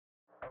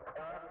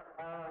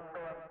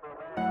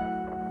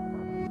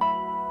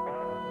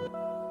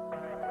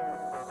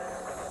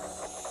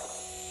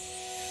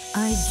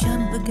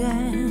jump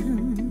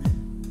again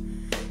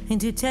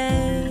into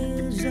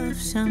tales of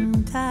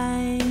some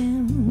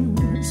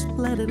time.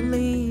 Splattered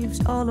leaves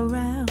all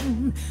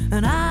around,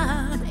 an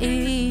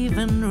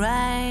uneven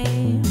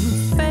rhyme.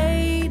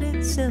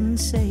 Faded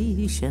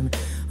sensation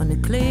on a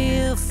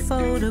clear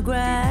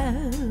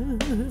photograph.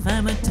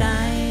 I'm a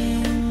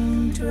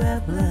time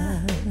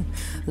traveler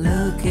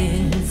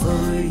looking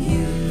for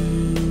you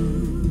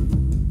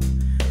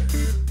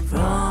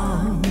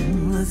from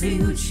the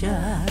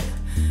future,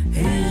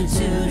 here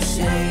to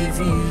save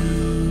you.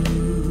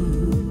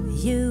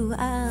 You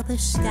are the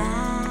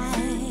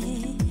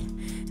sky,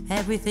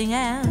 everything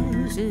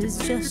else is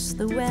just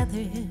the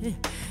weather.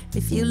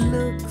 If you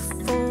look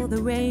for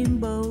the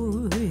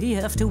rainbow, you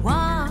have to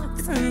walk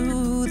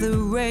through the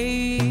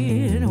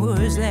rain.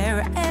 Was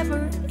there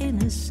ever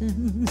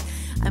innocence?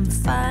 I'm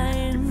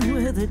fine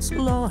with its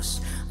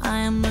loss.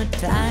 I'm a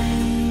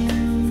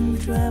time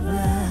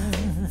traveler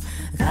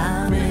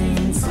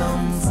coming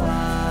from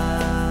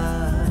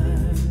far,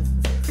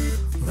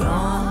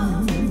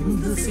 from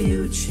the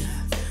future,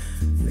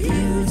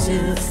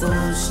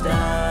 beautiful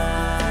star.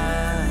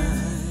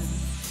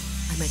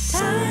 I'm a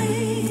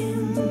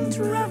time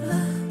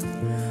traveler,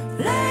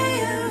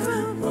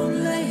 layer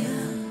upon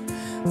layer,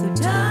 through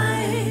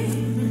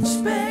time and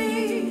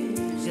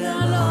space.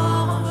 Got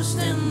lost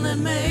in that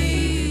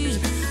maze.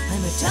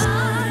 I'm a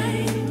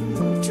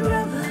time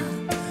traveler,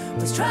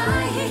 was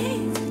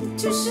trying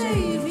to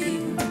save you.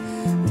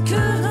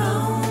 Could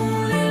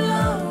only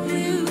love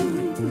you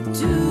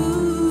to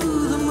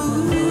the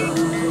moon.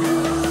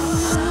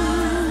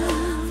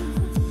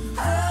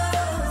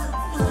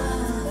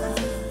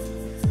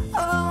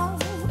 Oh,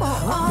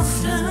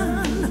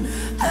 often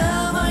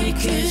have I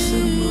kissed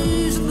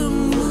the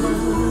moon.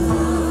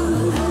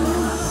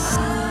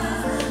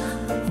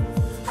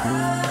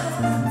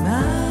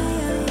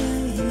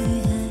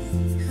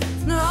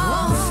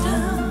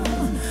 Often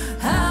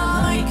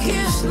have I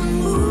kissed the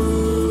moon.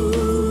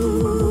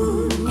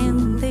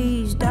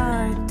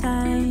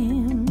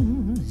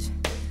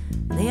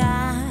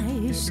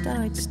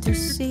 Starts to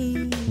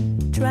see,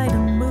 try to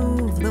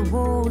move the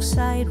wall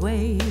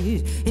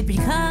sideways, it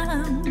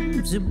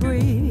becomes a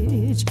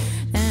bridge.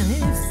 And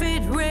if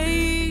it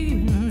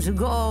rains,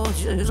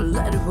 gorgeous,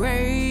 let it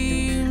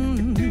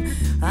rain.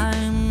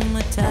 I'm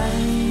a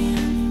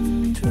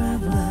time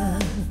traveler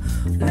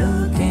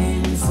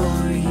looking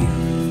for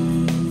you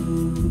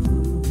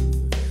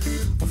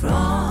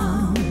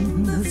from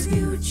the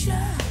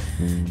future,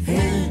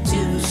 here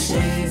to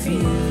save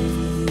you.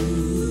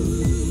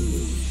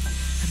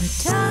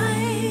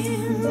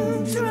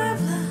 Time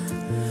traveler,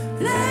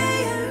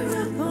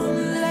 layer upon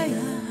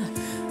layer,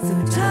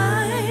 through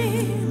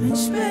time and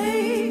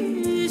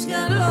space.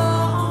 Got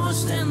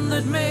lost in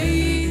that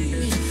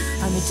maze.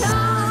 I'm a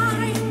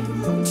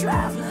time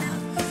traveler,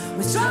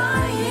 was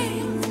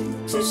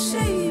trying to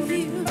save